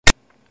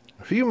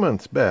A few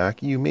months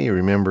back, you may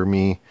remember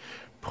me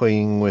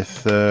playing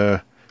with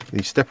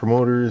these stepper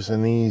motors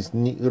and these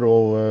neat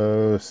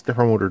little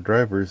stepper motor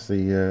drivers,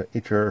 the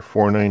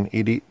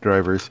HR4988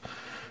 drivers.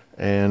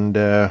 And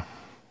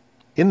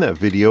in that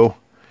video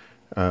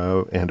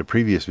and a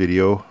previous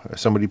video,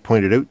 somebody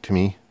pointed out to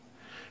me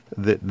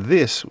that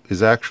this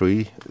is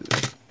actually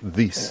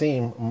the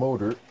same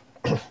motor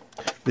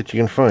that you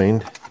can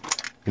find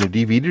in a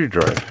DVD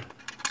drive.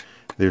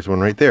 There's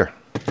one right there.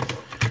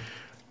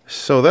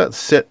 So that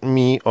set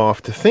me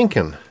off to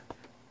thinking,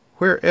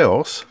 where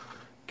else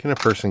can a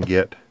person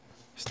get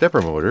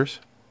stepper motors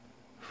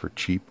for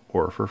cheap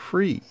or for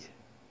free?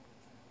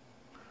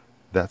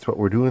 That's what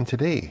we're doing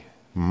today,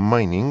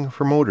 mining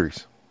for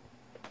motors.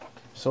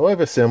 So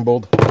I've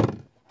assembled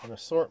an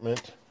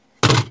assortment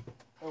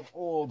of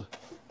old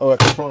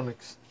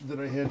electronics that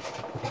I had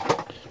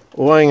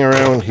lying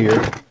around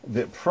here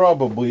that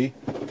probably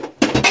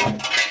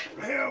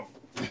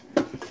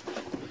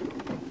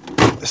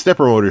have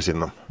stepper motors in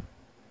them.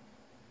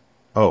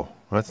 Oh,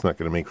 that's not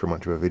going to make for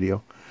much of a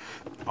video.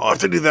 I'll have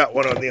to do that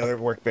one on the other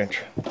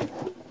workbench.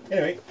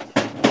 Anyway,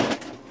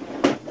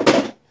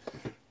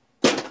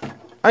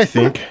 I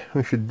think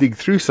we should dig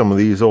through some of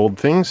these old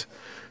things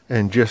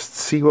and just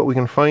see what we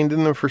can find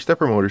in them for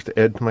stepper motors to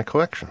add to my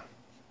collection.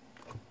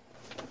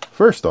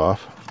 First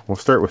off, we'll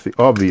start with the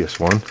obvious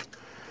one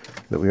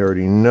that we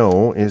already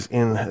know is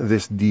in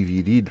this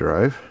DVD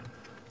drive.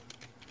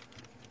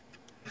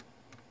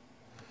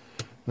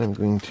 I'm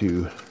going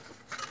to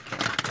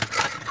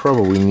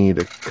probably need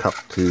a cup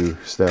to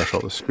stash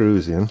all the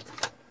screws in.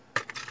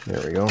 There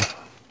we go.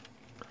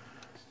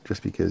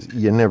 Just because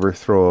you never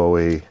throw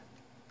away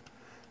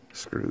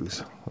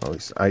screws. At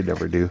least I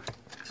never do.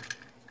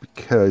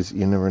 Because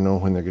you never know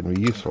when they're going to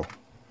be useful.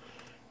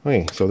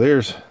 Okay, so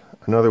there's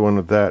another one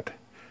of that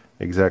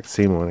exact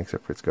same one,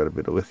 except for it's got a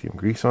bit of lithium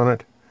grease on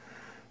it.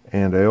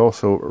 And I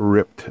also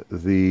ripped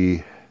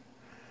the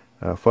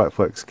flat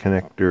flex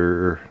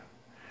connector,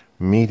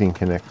 mating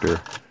connector,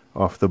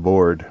 off the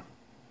board.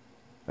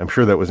 I'm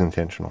sure that was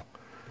intentional,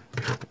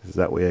 because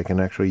that way I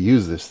can actually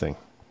use this thing.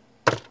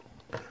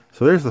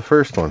 So there's the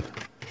first one.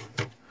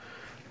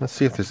 Let's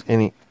see if there's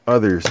any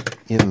others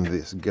in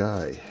this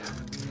guy.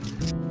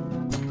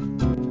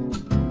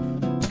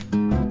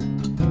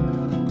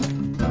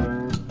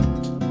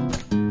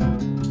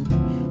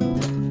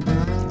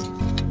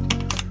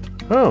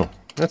 Oh,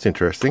 that's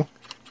interesting.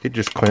 It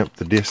just clamped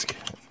the disc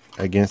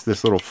against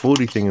this little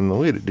floaty thing in the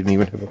lid. It didn't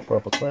even have a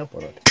proper clamp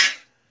on it.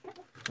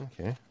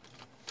 Okay.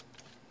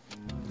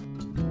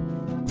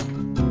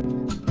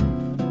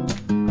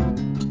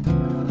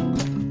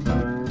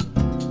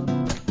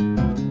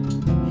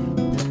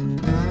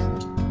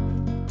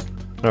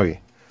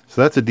 Okay,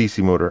 so that's a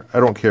DC motor. I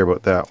don't care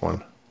about that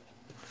one.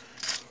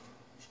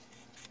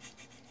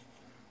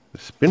 The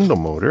spindle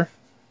motor,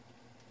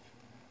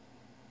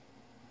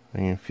 I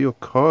can feel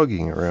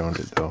cogging around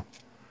it though.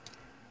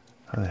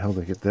 How the hell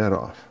did I get that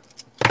off?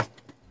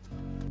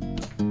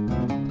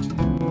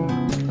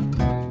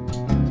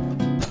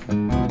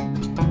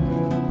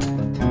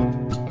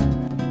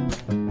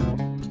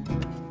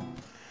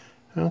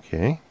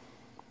 Okay.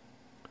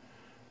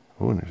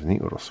 Oh, and there's a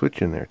neat little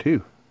switch in there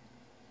too.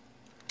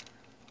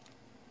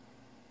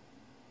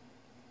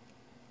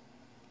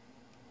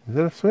 Is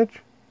that a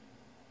switch?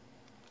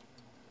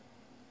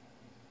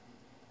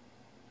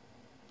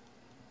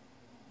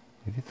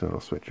 It is a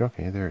little switch.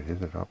 Okay, there it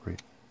is. It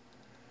operates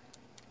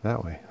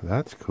that way.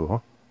 That's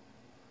cool.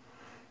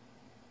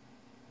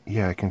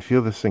 Yeah, I can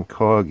feel this thing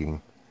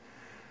cogging.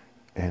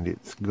 And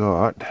it's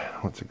got,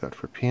 what's it got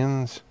for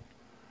pins?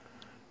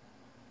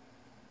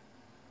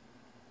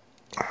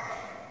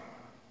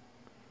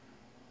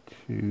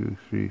 2,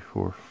 3,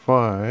 4,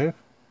 5.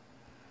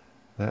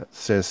 That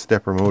says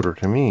stepper motor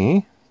to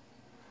me.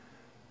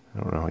 I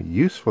don't know how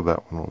useful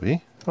that one will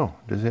be. Oh,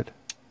 does it?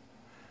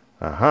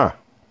 Aha!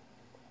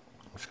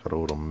 It's got a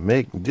little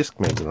disc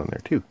magnet on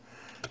there too.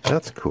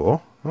 That's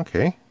cool.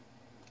 Okay.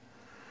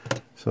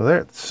 So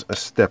that's a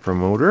stepper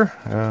motor.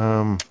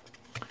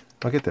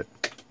 I'll get that.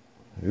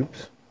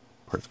 Oops.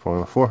 Parts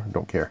falling on the floor.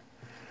 Don't care.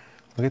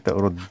 I'll get that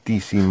little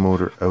DC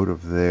motor out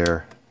of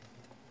there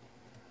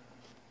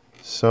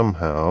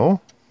somehow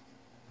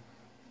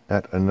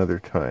at another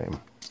time.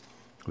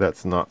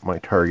 That's not my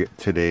target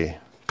today.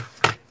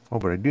 Oh,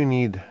 but I do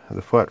need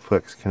the flat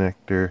flex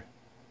connector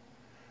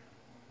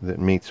that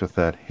mates with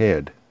that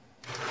head.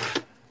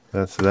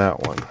 That's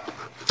that one.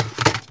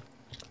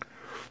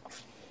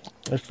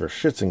 Just for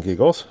shits and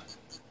giggles,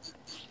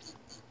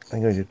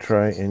 I'm going to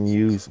try and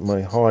use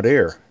my hot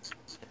air,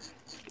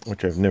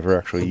 which I've never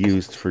actually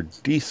used for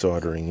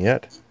desoldering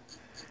yet,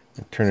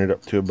 and turn it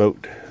up to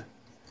about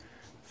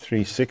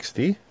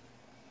 360.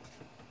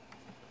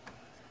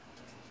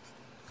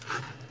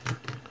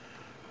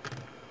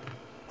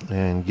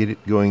 And get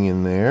it going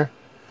in there.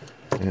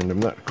 And I'm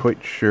not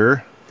quite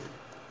sure.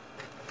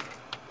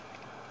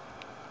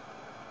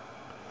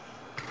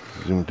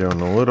 Zoom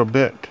down a little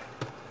bit.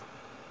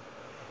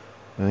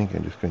 I think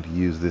I'm just going to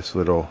use this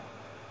little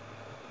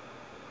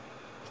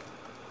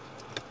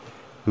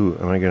Ooh,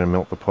 am I going to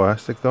melt the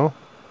plastic though?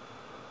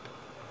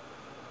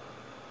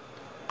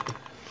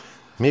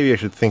 Maybe I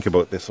should think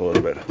about this a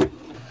little bit. I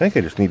think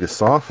I just need to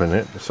soften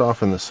it,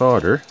 soften the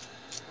solder,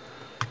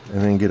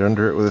 and then get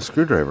under it with a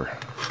screwdriver.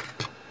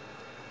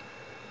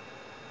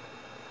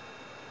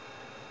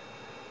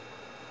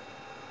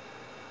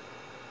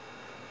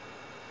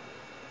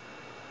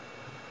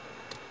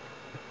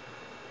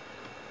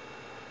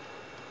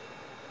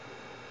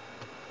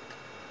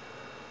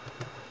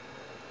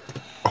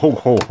 Oh,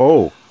 ho,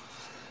 ho!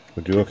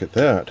 Would you look at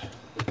that?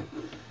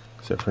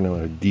 Except for now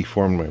I've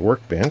deformed my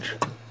workbench.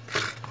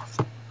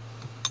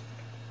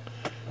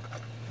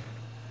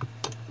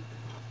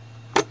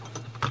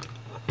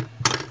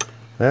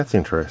 That's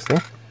interesting.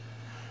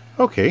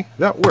 Okay,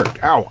 that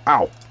worked. Ow,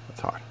 ow!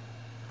 That's hot.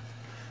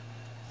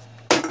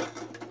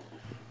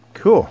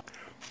 Cool.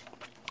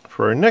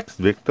 For our next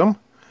victim,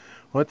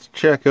 let's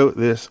check out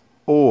this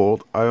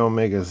old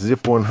iOmega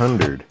Zip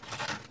 100.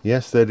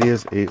 Yes, that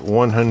is a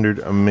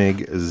 100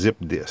 meg zip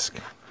disk.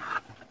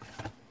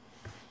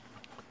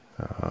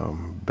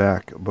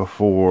 Back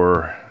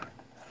before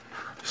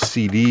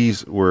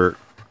CDs were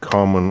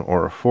common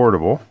or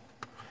affordable,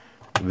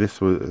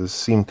 this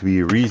seemed to be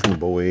a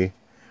reasonable way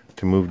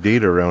to move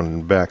data around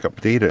and back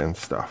up data and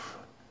stuff.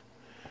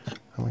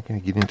 How am I going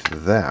to get into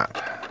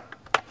that?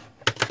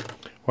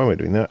 Why am I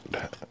doing that?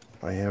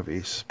 I have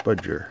a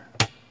spudger.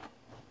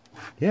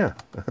 Yeah,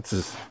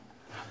 that's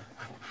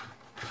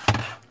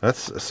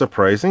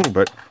surprising,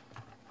 but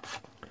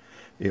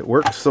it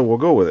works, so we'll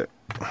go with it.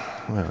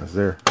 Is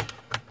there a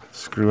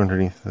screw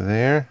underneath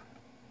there?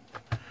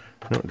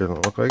 No, it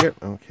doesn't look like it.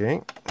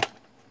 Okay.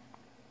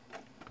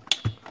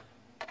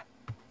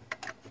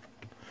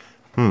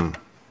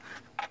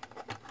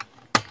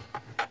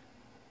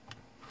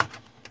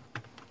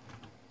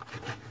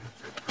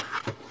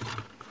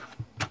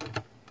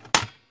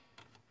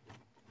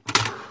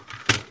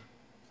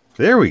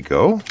 There we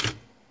go.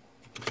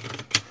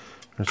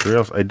 There's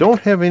else. I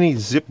don't have any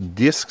zip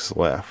discs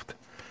left.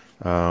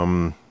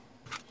 At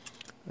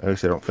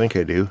least I don't think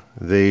I do.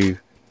 They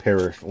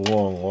perished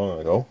long,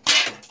 long ago.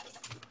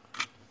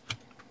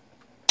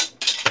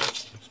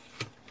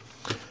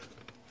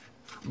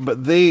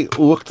 But they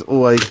looked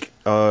like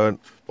an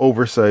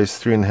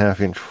oversized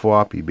 3.5-inch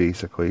floppy,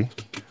 basically.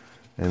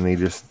 And they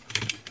just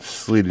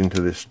slid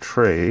into this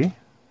tray.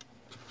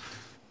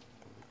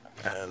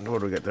 And what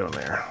do we got down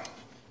there?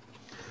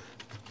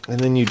 And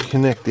then you'd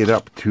connect it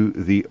up to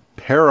the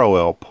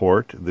parallel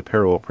port, the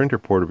parallel printer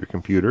port of your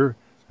computer,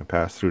 and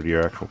pass through to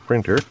your actual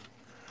printer.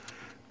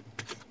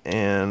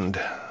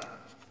 And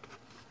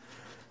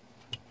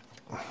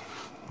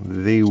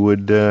they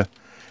would, and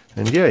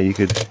yeah,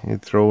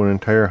 you'd throw an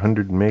entire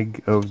 100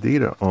 meg of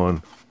data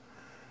on.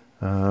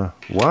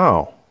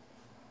 Wow.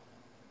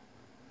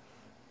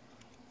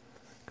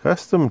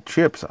 Custom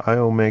chips,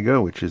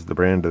 iOmega, which is the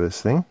brand of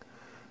this thing.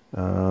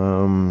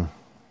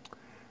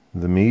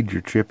 The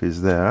major chip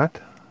is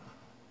that.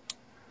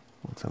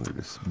 What's under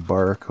this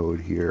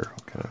barcode here?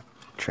 What kind of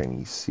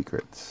Chinese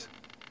secrets?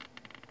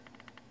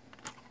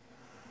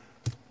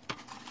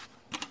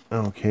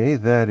 Okay,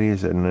 that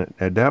is an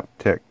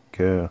Adaptec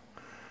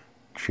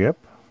chip.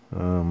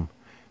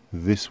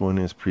 This one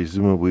is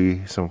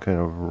presumably some kind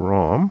of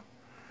ROM.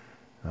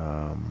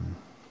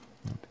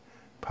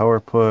 Power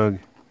plug,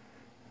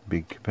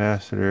 big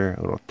capacitor,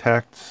 a little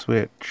tact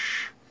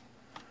switch.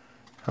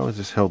 How is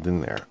this held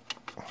in there?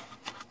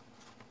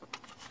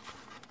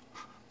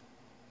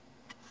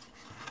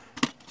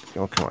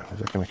 Oh, come on. Is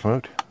that going to come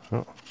out?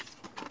 Oh.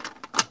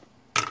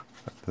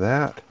 Like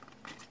that.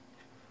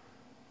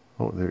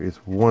 Oh, there is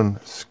one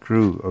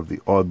screw of the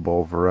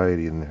oddball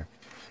variety in there.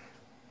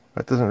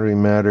 That doesn't really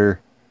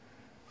matter.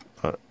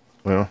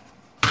 Well,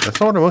 that's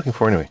not what I'm looking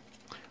for anyway.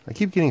 I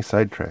keep getting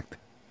sidetracked.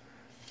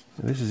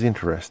 This is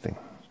interesting,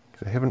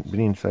 because I haven't been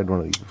inside one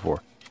of these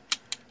before.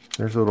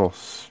 There's a little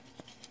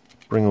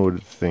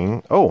spring-loaded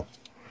thing. Oh,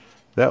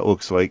 that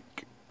looks like...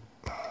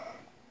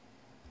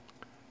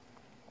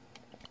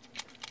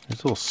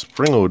 There's a little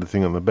spring-loaded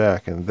thing on the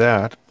back, and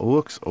that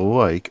looks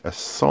like a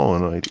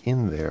solenoid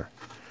in there.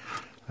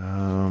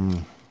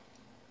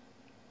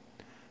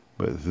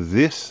 But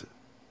this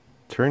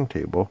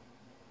turntable,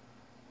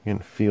 again,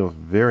 feels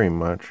very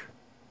much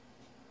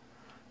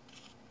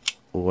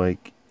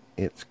like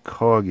it's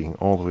cogging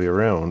all the way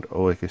around,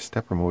 like a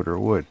stepper motor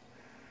would.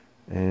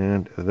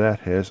 And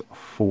that has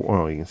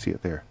oh, you can see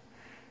it there.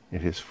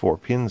 It has 4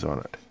 pins on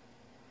it.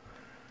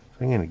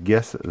 So I'm going to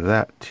guess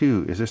that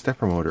too is a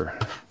stepper motor.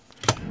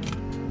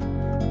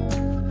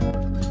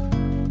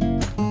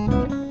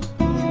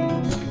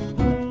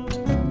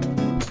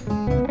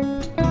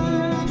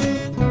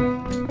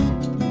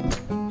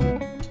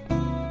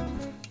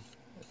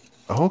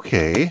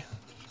 Okay.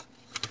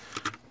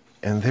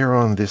 And they're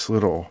on this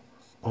little...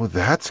 Oh,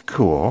 that's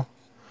cool.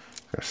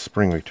 A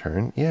spring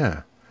return.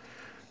 Yeah.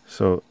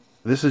 So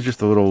this is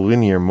just a little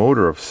linear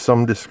motor of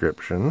some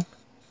description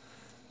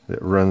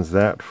that runs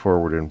that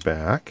forward and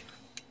back.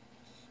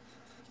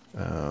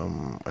 I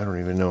don't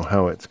even know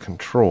how it's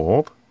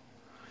controlled,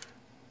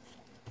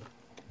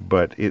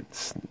 but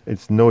it's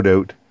no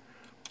doubt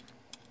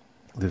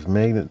there's a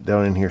magnet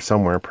down in here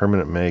somewhere, a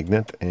permanent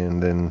magnet,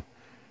 and then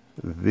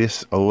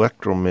this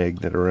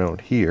electromagnet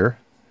around here,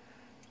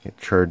 get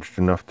charged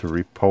enough to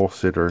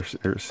repulse it or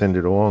send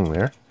it along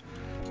there.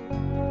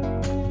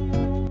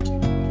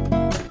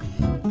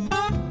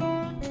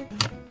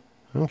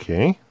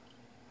 Okay,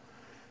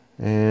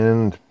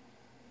 and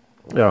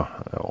yeah,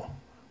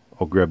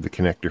 I'll grab the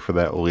connector for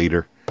that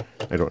later.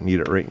 I don't need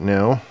it right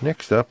now.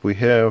 Next up, we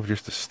have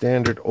just a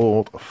standard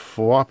old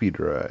floppy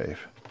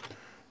drive,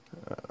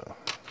 a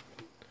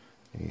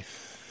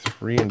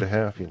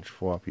 3.5-inch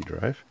floppy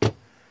drive.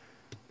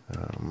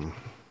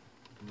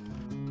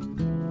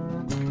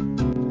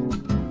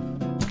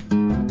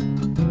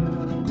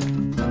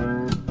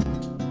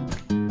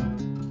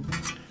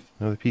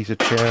 Another piece of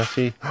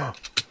chassis.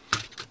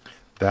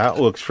 That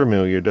looks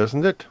familiar,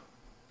 doesn't it?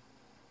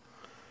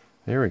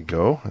 There we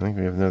go. I think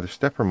we have another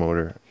stepper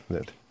motor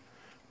that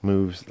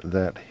moves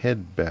that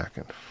head back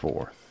and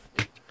forth.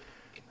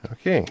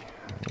 Okay.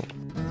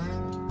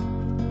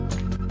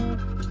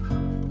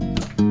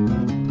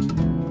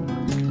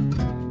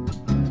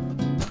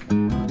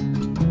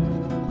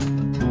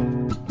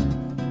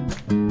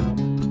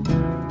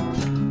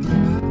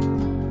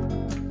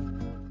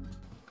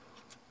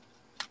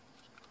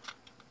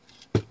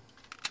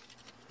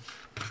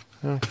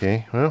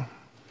 Okay, well,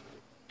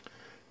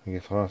 I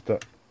guess I'll have to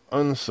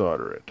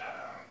unsolder it.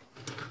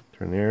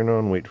 Turn the iron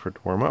on, wait for it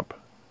to warm up.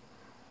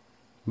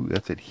 Ooh,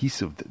 that's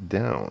adhesived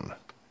down.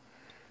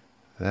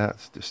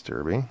 That's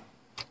disturbing.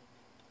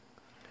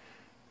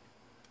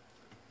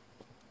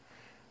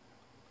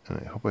 And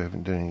I hope I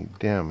haven't done any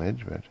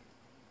damage, but...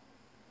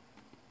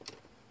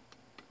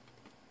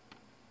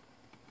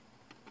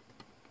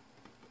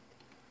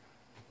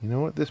 You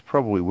know what? This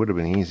probably would have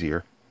been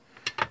easier.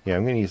 Yeah,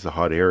 I'm going to use the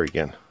hot air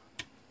again.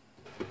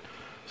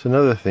 So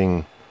another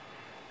thing,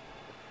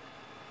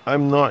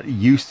 I'm not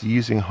used to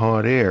using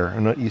hot air.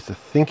 I'm not used to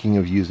thinking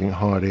of using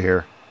hot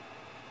air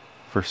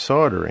for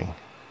soldering.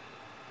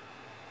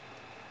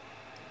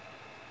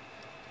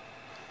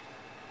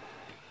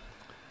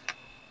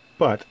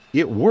 But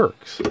it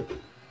works.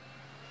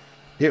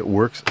 It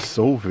works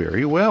so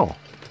very well.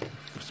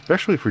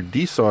 Especially for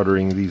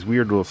desoldering these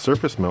weird little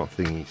surface mount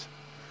thingies.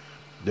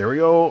 There we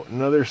go.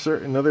 Another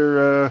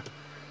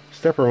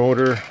stepper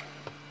motor.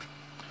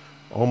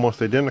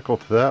 Almost identical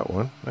to that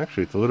one.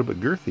 Actually, it's a little bit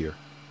girthier.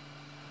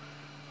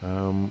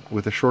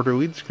 With a shorter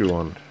lead screw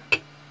on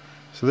it.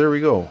 So there we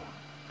go.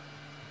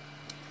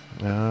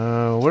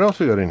 What else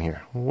we got in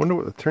here? I wonder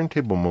what the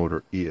turntable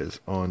motor is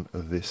on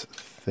this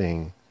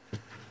thing.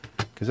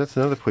 Because that's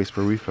another place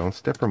where we found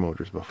stepper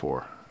motors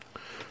before.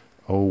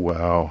 Oh,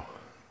 wow.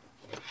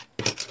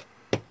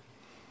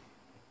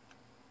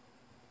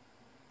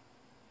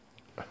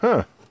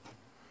 Huh.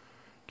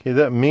 Okay,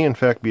 that may in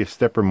fact be a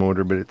stepper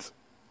motor, but it's...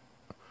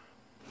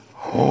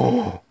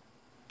 Oh!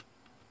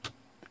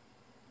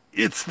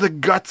 It's the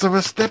guts of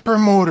a stepper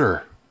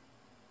motor!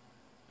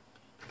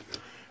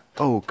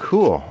 Oh,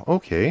 cool.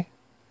 Okay.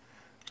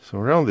 So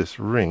around this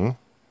ring,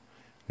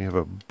 we have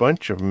a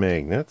bunch of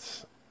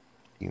magnets.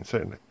 You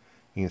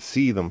can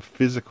see them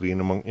physically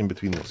in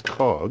between those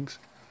cogs.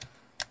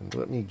 And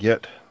let me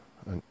get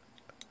an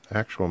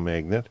actual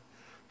magnet.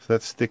 So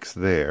that sticks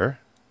there.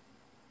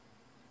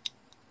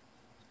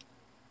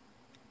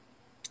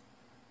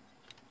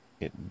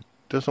 It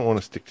doesn't want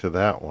to stick to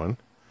that one.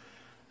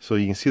 So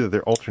you can see that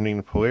they're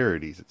alternating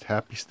polarities. It's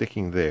happy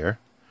sticking there.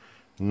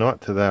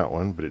 Not to that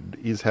one, but it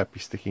is happy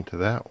sticking to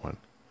that one.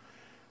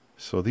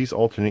 So these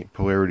alternate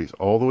polarities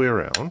all the way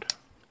around.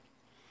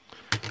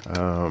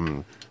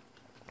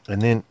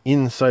 And then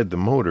inside the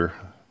motor,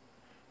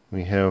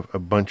 we have a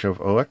bunch of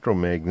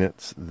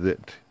electromagnets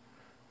that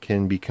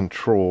can be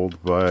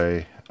controlled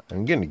by,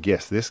 I'm going to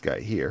guess this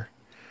guy here,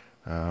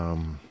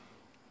 to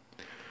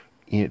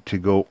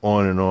go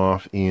on and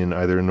off in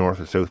either north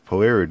or south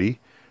polarity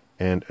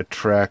and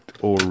attract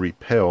or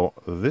repel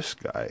this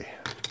guy.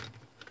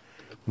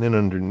 And then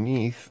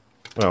underneath,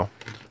 well,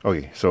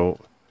 okay, so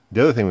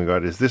the other thing we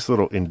got is this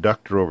little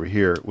inductor over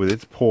here with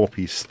its pole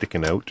piece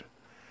sticking out.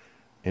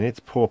 And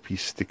its pole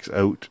piece sticks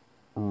out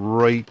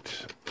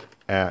right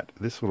at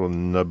this little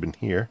nub in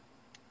here,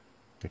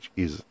 which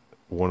is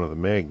one of the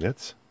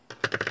magnets.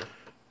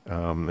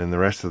 And the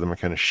rest of them are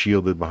kind of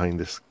shielded behind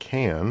this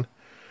can.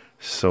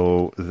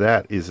 So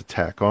that is a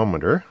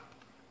tachometer.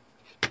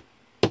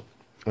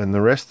 And the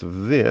rest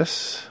of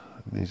this,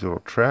 these little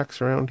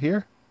tracks around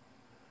here,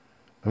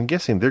 I'm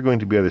guessing they're going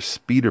to be either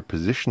speed or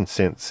position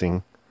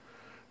sensing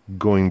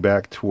going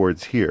back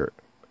towards here.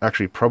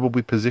 Actually,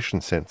 probably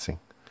position sensing,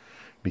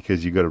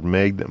 because you got a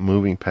magnet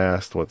moving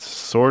past what's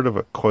sort of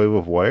a coil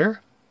of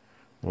wire.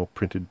 A little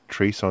printed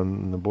trace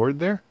on the board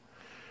there.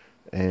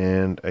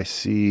 And I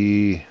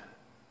see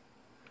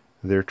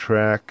their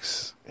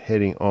tracks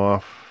heading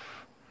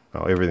off.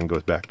 Oh, everything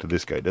goes back to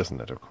this guy,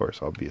 doesn't it? Of course,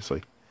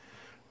 obviously.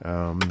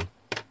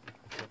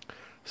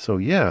 So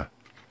yeah.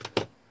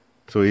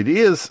 So it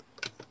is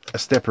a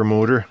stepper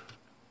motor,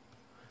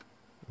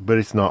 but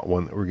it's not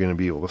one that we're going to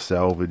be able to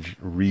salvage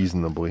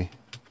reasonably.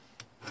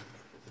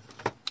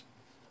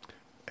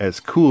 As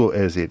cool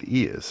as it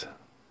is,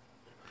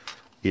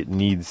 it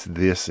needs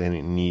this and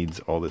it needs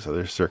all this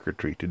other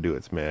circuitry to do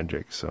its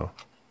magic. So,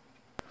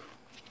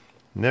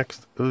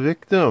 next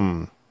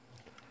victim.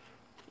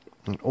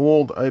 An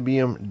old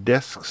IBM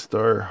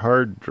DeskStar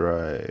hard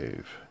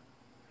drive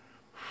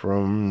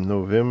from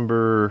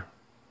November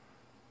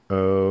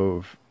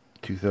of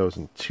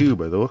 2002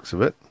 by the looks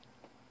of it.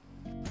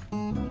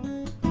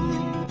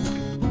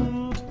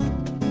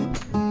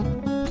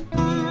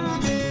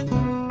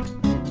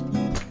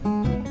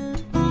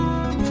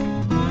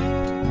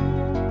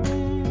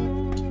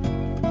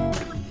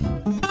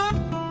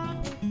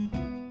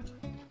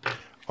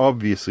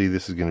 Obviously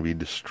this is going to be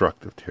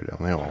destructive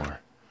teardown. They all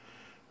are.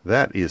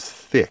 That is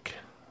thick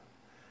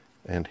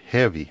and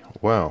heavy.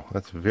 Wow,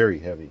 that's very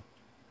heavy.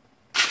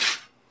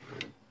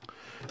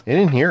 And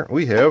in here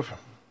we have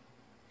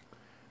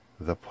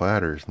the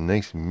platters.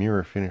 Nice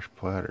mirror finish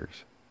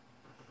platters.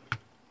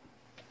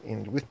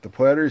 And with the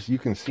platters you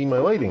can see my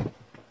lighting.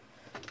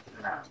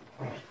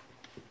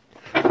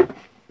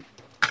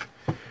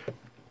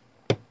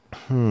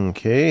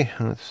 Okay,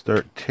 let's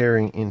start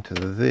tearing into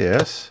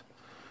this.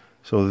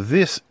 So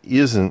this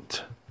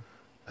isn't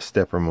a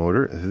stepper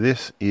motor.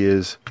 This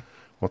is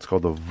what's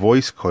called a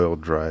voice coil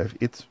drive.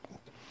 It's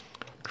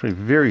actually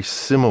very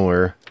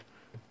similar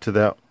to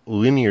that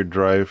linear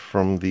drive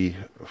from the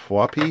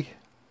floppy,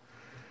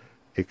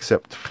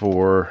 except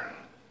for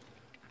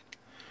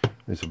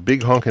there's a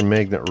big honking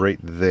magnet right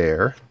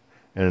there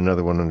and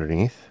another one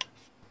underneath.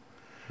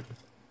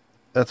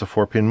 That's a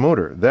 4-pin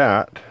motor.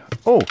 That,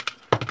 oh,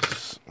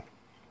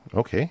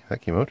 okay,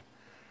 that came out.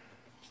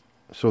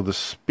 So the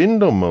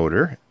spindle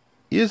motor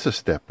is a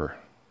stepper.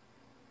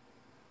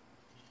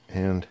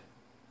 And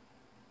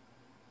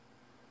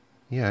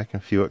yeah, I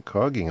can feel it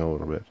cogging a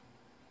little bit.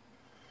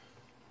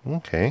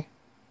 Okay.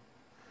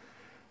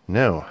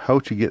 Now, how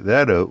to get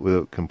that out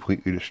without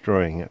completely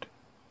destroying it?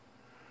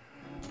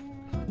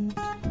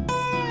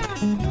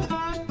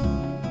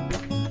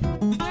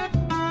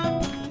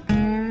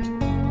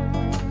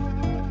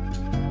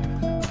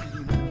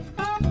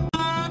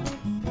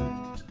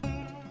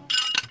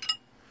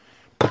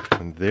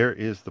 And there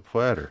is the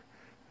platter.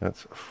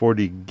 That's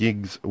 40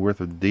 gigs worth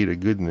of data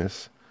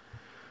goodness.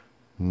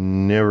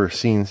 Never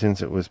seen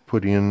since it was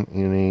put in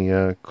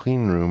a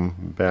clean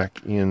room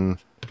back in,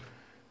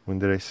 when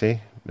did I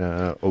say?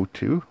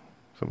 02?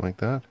 Something like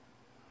that.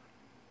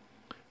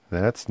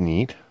 That's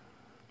neat.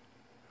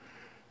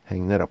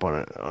 Hang that up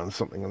on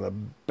something on the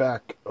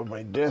back of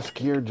my desk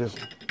here, just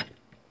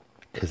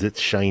because it's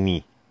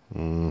shiny.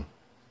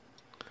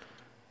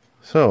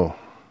 So,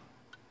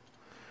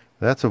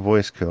 that's a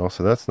voice coil,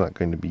 so that's not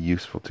going to be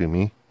useful to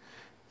me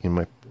in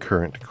my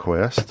current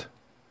quest.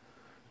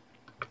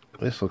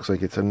 This looks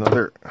like it's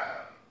another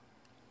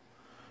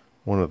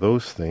one of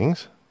those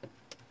things.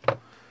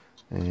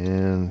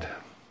 And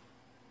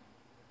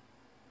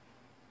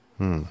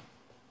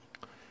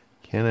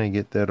can I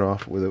get that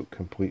off without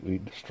completely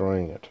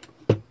destroying it?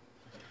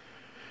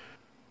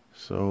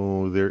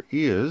 So there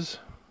is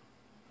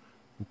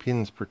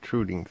pins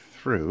protruding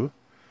through,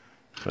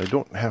 so I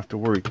don't have to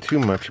worry too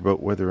much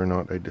about whether or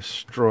not I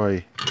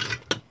destroy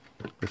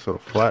this little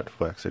flat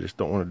flex. I just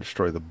don't want to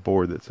destroy the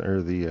board that's,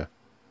 or the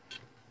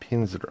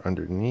pins that are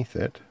underneath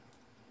it.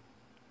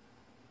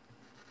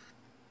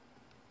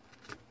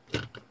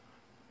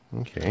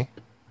 Okay.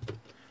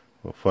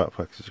 Well, flat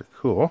flexes are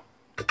cool.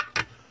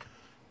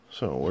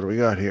 So what do we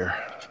got here?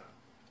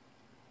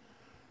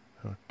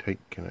 How tight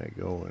can I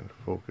go and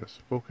focus?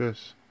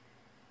 Focus.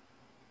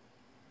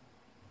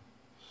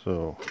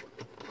 So,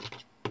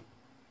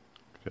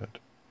 got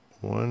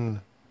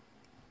 1,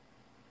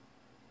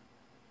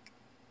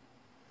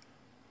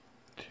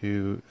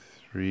 2,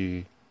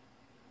 3,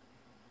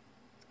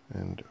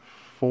 and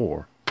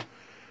 4.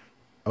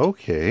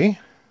 Okay.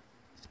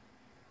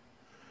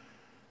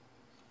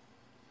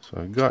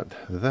 So I got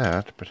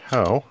that, but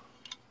how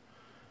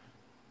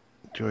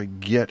do I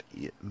get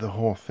the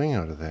whole thing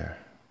out of there?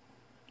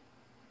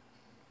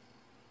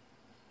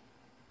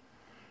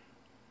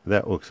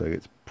 That looks like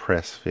it's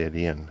press fit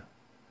in.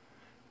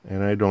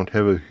 And I don't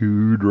have a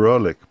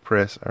hydraulic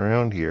press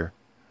around here.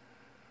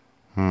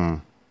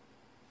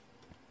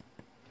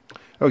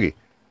 Okay,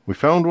 we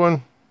found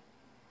one.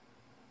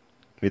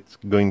 It's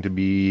going to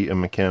be a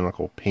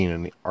mechanical pain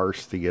in the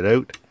arse to get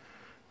out.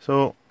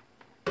 So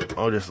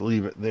I'll just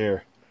leave it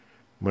there.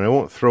 But I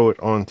won't throw it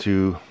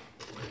onto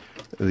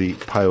the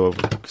pile of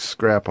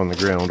scrap on the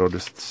ground. I'll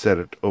just set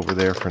it over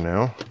there for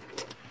now.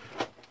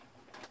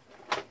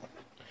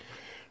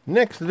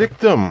 Next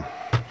victim.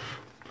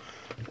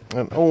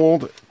 An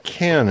old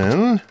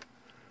Canon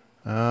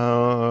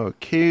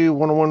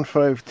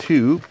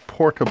K10152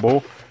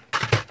 portable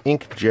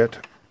inkjet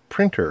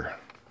printer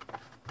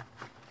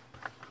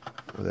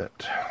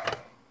that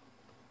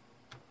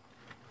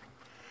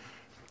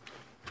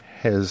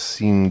has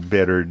seen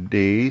better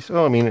days.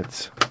 Oh, I mean,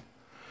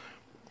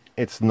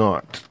 it's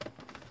not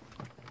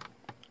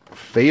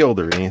failed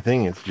or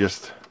anything. It's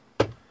just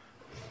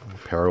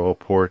parallel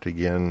port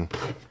again,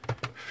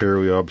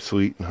 fairly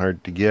obsolete and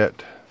hard to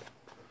get.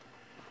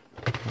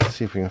 Let's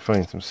see if we can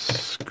find some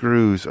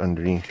screws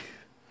underneath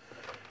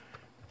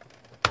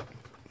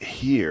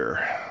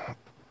here.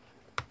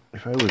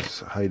 If I was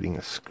hiding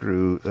a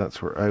screw,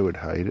 that's where I would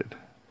hide it.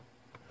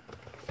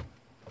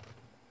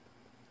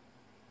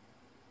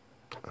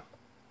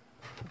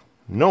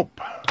 Nope,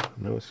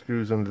 no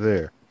screws under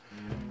there.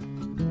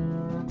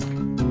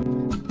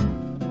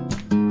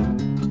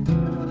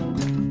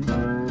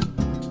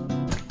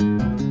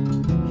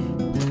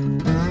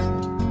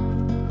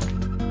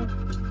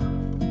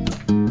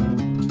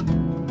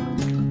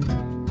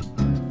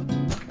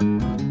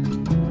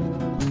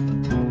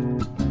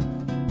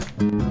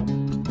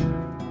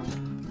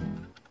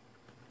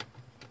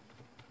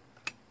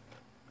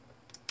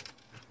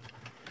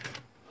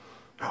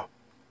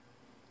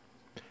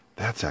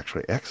 That's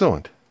actually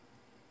excellent.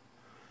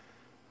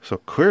 So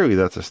clearly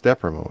that's a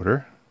stepper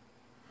motor.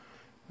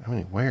 How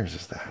many wires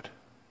is that?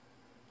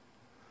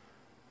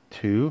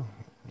 2.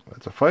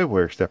 That's a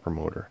 5-wire stepper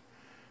motor.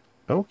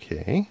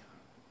 Okay.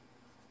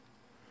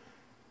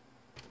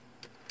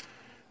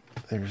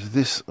 There's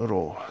this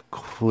little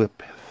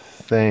clip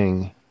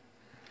thing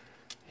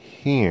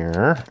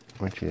here,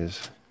 which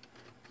is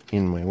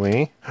in my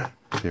way.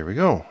 There we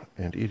go.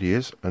 And it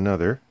is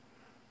another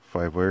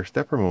 5-wire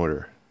stepper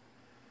motor.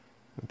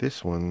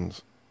 This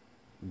one's,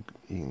 you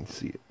can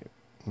see it,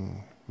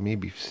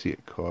 maybe see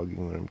it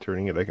cogging when I'm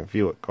turning it. I can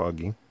feel it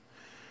cogging.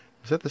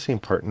 Is that the same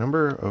part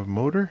number of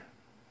motor?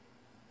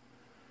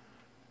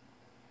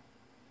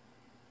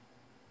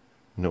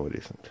 No, it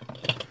isn't.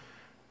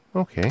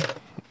 Okay,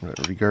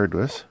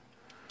 regardless.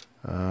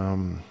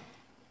 But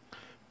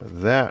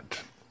that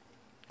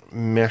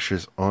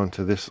meshes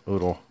onto this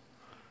little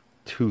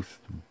toothed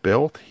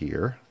belt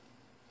here.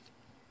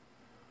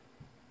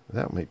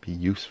 That might be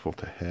useful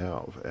to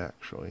have,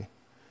 actually.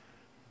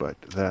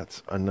 But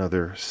that's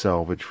another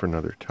salvage for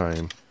another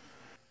time.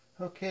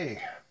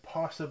 Okay,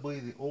 possibly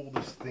the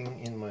oldest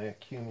thing in my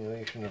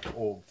accumulation of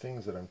old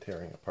things that I'm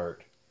tearing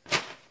apart.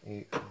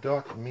 A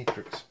dot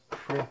matrix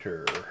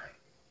printer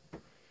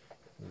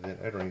that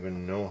I don't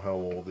even know how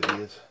old it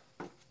is.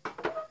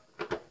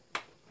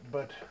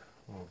 But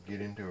we'll get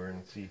into her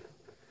and see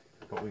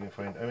what we can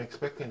find. I'm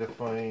expecting to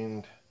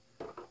find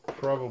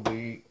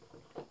probably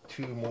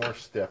 2 more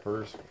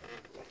steppers.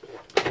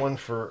 One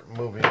for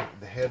moving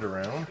the head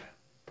around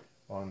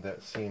on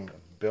that same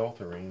belt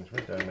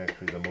arrangement. I'm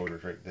actually, the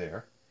motor's right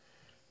there.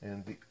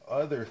 And the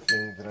other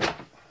thing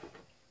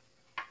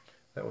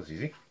that was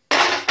easy.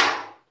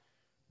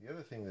 The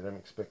other thing that I'm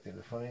expecting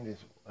to find is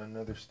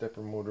another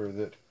stepper motor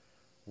that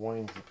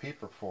winds the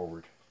paper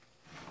forward.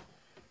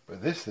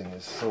 But this thing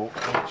is so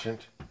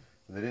ancient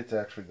that it's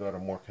actually got a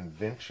more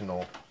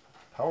conventional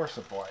power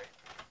supply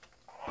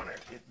on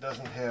it. It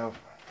doesn't have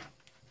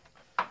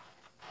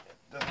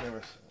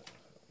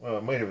well,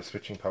 it might have a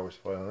switching power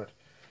supply on it,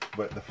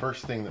 but the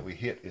first thing that we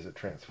hit is a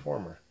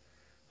transformer.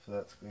 So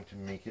that's going to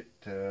make it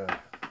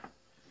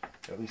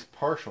at least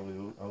partially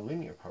a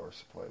linear power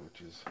supply,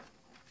 which is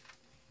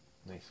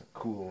nice and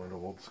cool and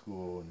old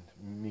school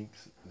and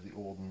makes the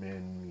old man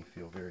in me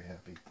feel very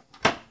happy.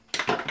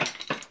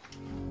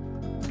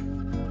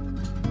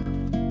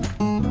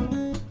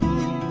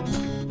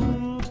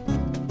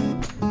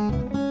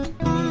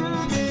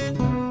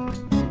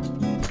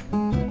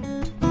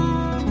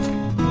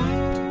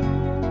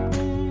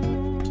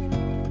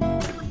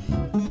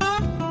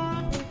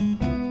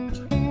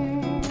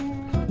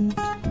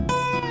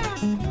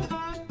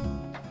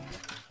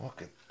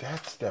 Look at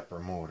that stepper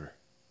motor.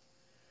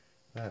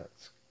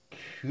 That's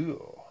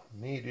cool.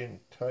 Made in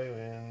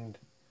Thailand,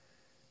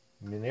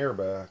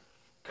 Minerva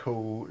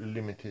Co.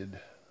 Limited.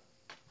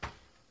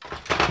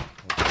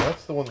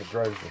 That's the one that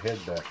drives the head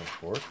back and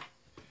forth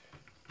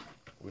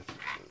with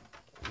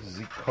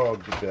the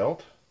cogged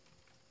belt.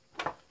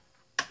 So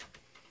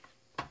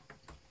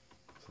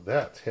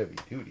that's heavy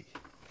duty.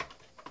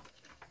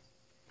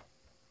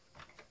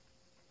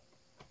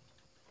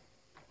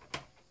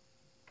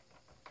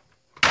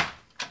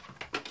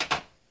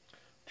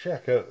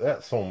 Check out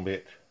that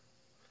sumbitch.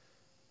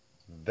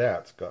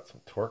 That's got some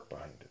torque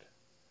behind it.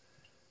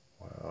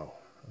 Wow.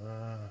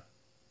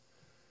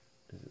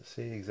 Does it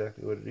say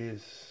exactly what it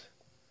is?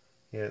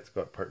 Yeah, it's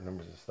got part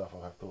numbers and stuff.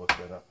 I'll have to look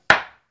that up.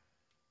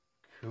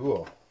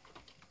 Cool.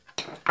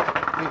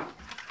 Hey,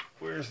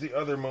 where's the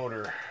other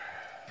motor?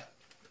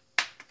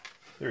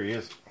 There he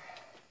is.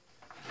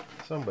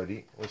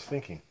 Somebody was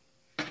thinking.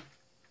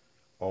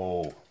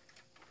 Oh,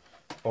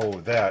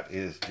 that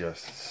is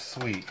just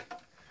sweet.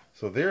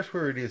 So there's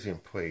where it is in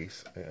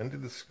place. I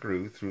undid the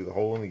screw through the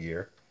hole in the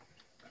gear,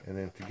 and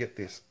then to get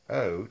this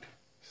out,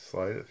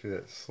 slide it through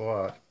that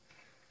slot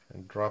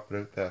and drop it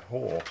out that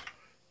hole,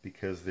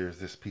 because there's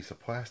this piece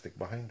of plastic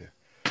behind it.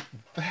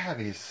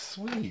 That is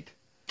sweet.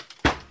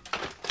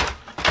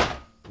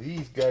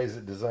 These guys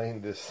that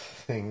designed this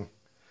thing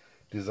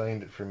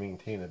designed it for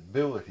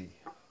maintainability.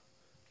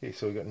 Okay,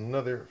 so we got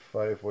another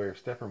 5-wire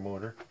stepper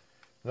motor.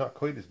 Not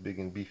quite as big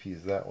and beefy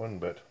as that one,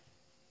 but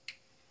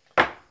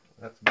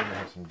that's going to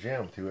have some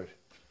jam to it.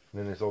 And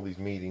then there's all these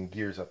mating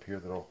gears up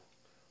here that I'll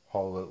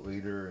haul out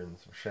later, and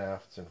some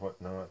shafts and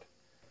whatnot.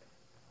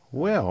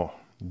 Well,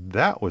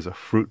 that was a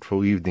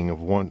fruitful evening of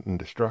wanton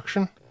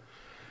destruction.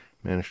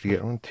 Managed to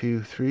get 1,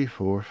 2, 3,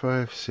 4,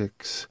 5,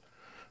 6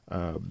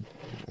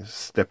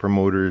 stepper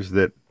motors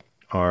that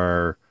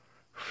are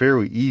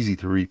fairly easy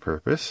to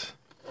repurpose.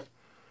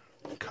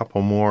 A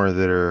couple more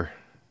that are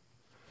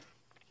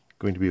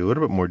going to be a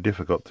little bit more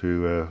difficult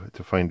to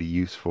find a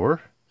use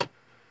for.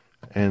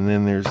 And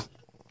then there's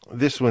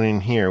this one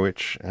in here,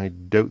 which I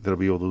doubt that I'll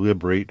be able to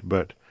liberate,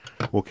 but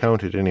we'll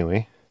count it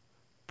anyway.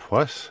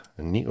 Plus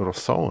a neat little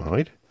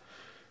solenoid.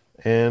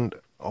 And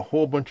a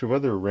whole bunch of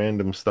other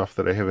random stuff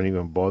that I haven't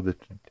even bothered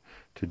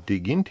to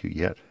dig into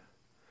yet.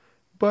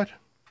 But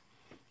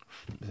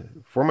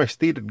for my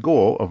stated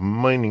goal of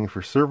mining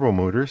for servo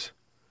motors,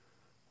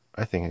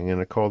 I think I'm going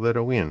to call that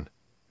a win.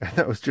 And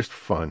that was just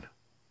fun.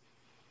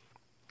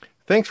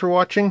 Thanks for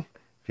watching.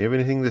 If you have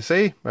anything to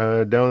say,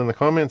 down in the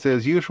comments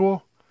as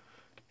usual.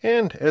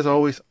 And as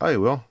always, I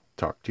will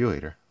talk to you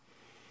later.